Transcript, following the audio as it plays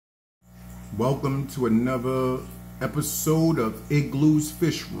Welcome to another episode of Igloo's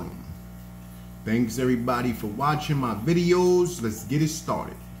Fishroom. Thanks everybody for watching my videos. Let's get it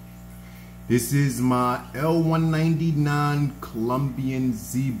started. This is my L199 Colombian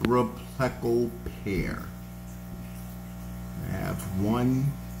Zebra Pleco pair. I have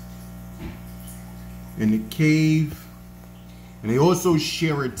one in the cave. And they also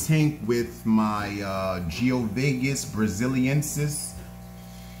share a tank with my Geophogus Brasiliensis.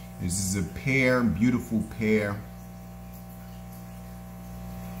 This is a pair, beautiful pair.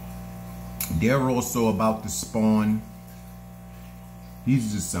 They're also about to spawn.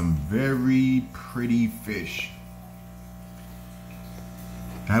 These are some very pretty fish.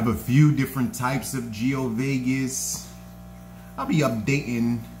 I have a few different types of Geophogus. I'll be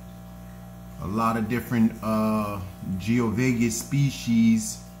updating a lot of different Geophogus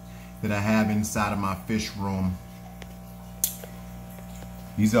species that I have inside of my fish room.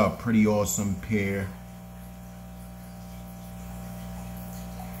 These are a pretty awesome pair.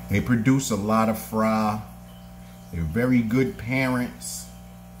 They produce a lot of fry. They're very good parents.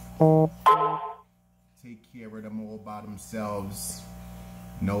 Take care of them all by themselves.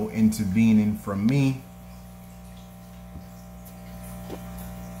 No intervening from me.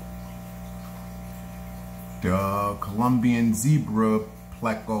 The Colombian Zebra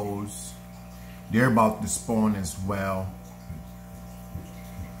Plecos, they're about to spawn as well.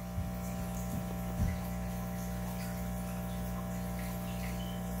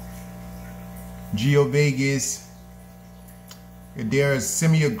 Geophogus, they're a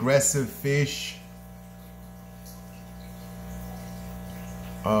semi-aggressive fish.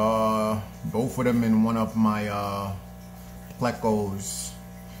 Both of them in one of my plecos,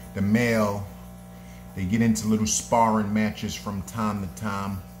 the male. They get into little sparring matches from time to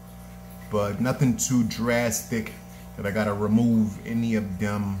time, but nothing too drastic that I gotta remove any of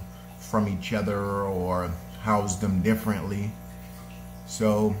them from each other or house them differently.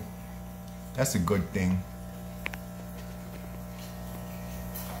 So that's a good thing.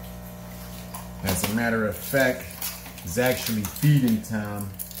 As a matter of fact, it's actually feeding time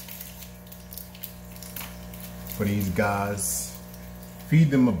for these guys. Feed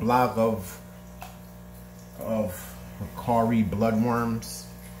them a block of Hikari bloodworms.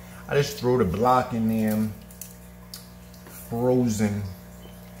 I just throw the block in there, frozen.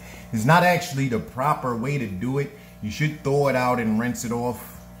 It's not actually the proper way to do it. You should thaw it out and rinse it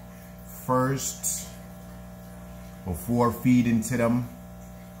off first before feeding to them.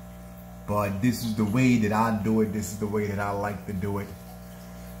 But this is the way that I do it. This is the way that I like to do it,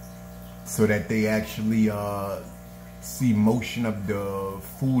 so that they actually see motion of the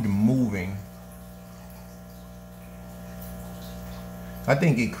food moving. I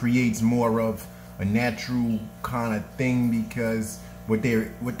think it creates more of a natural kind of thing, because what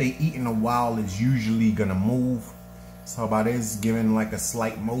they eat in a while is usually gonna move. So by this giving like a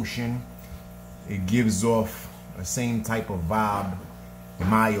slight motion, it gives off the same type of vibe, in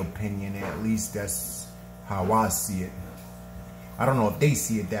my opinion. At least that's how I see it. I don't know if they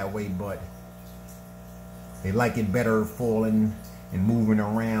see it that way, but they like it better falling and moving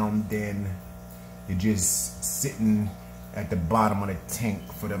around than it just sitting at the bottom of the tank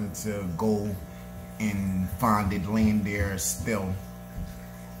for them to go and find it laying there still.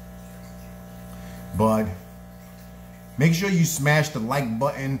 But make sure you smash the like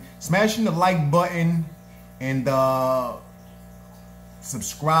button. Smashing the like button and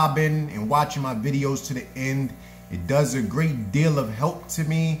subscribing and watching my videos to the end, it does a great deal of help to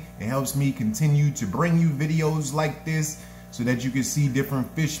me. It helps me continue to bring you videos like this, so that you can see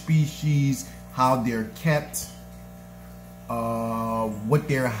different fish species, how they're kept, what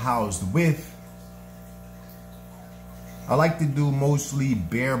they're housed with. I like to do mostly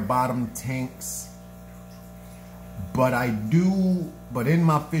bare bottom tanks, but in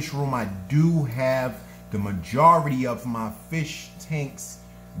my fish room I do have the majority of my fish tanks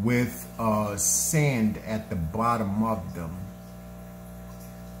with sand at the bottom of them.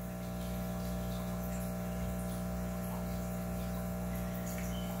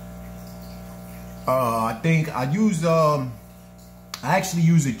 I think I use I actually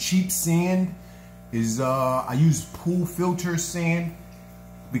use a cheap sand. I use pool filter sand,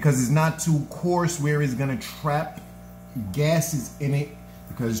 because it's not too coarse where it's gonna trap gases in it,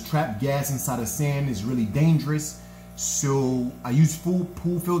 because trapped gas inside of sand is really dangerous. So I use pool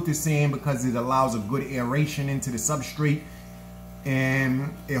filter sand because it allows a good aeration into the substrate,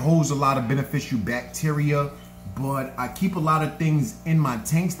 and it holds a lot of beneficial bacteria. But I keep a lot of things in my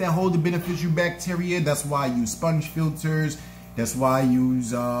tanks that hold the beneficial bacteria. That's why I use sponge filters. That's why I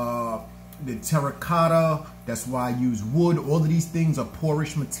use the terracotta That's why I use wood. All of these things are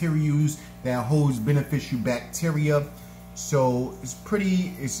porous materials that holds beneficial bacteria. So it's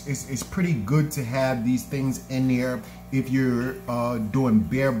pretty good to have these things in there if you're doing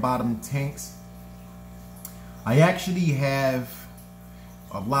bare bottom tanks. I actually have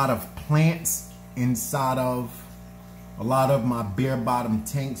a lot of plants inside of a lot of my bare bottom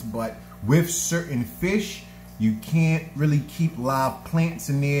tanks, but with certain fish, you can't really keep live plants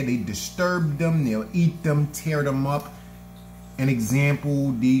in there. They disturb them, they'll eat them, tear them up. An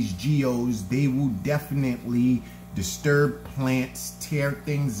example, these geos, they will definitely disturb plants, tear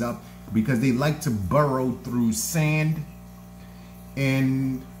things up, because they like to burrow through sand.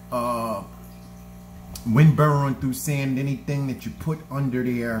 And when burrowing through sand, anything that you put under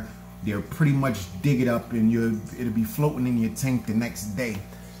there, they'll pretty much dig it up, and it'll be floating in your tank the next day.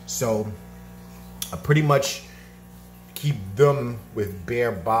 So I pretty much keep them with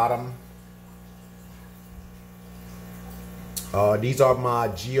bare bottom. These are my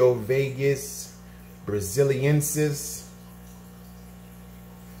Geophogus Brasiliensis.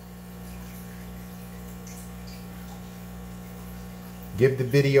 Give the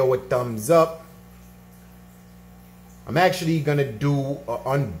video a thumbs up. I'm actually gonna do an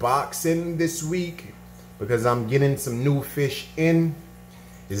unboxing this week because I'm getting some new fish in.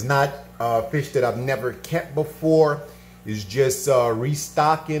 It's not fish that I've never kept before. It's just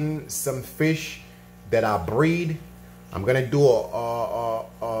restocking some fish that I breed. I'm gonna do a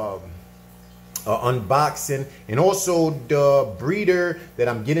unboxing, and also the breeder that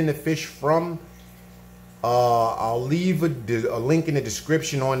I'm getting the fish from. I'll leave a link in the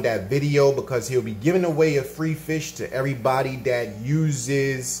description on that video, because he'll be giving away a free fish to everybody that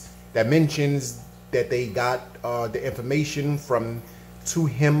mentions that they got the information to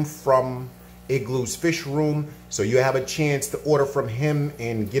him from Igloo's Fishroom. So you have a chance to order from him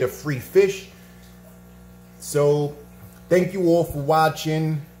and get a free fish. So thank you all for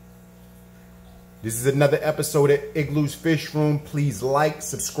watching. This is another episode at Igloo's Fishroom. Please like,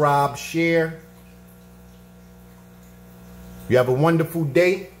 subscribe, share. You have a wonderful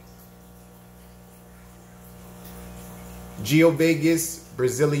day. Geophogus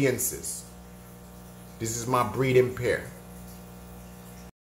Brasiliensis. This is my breeding pair.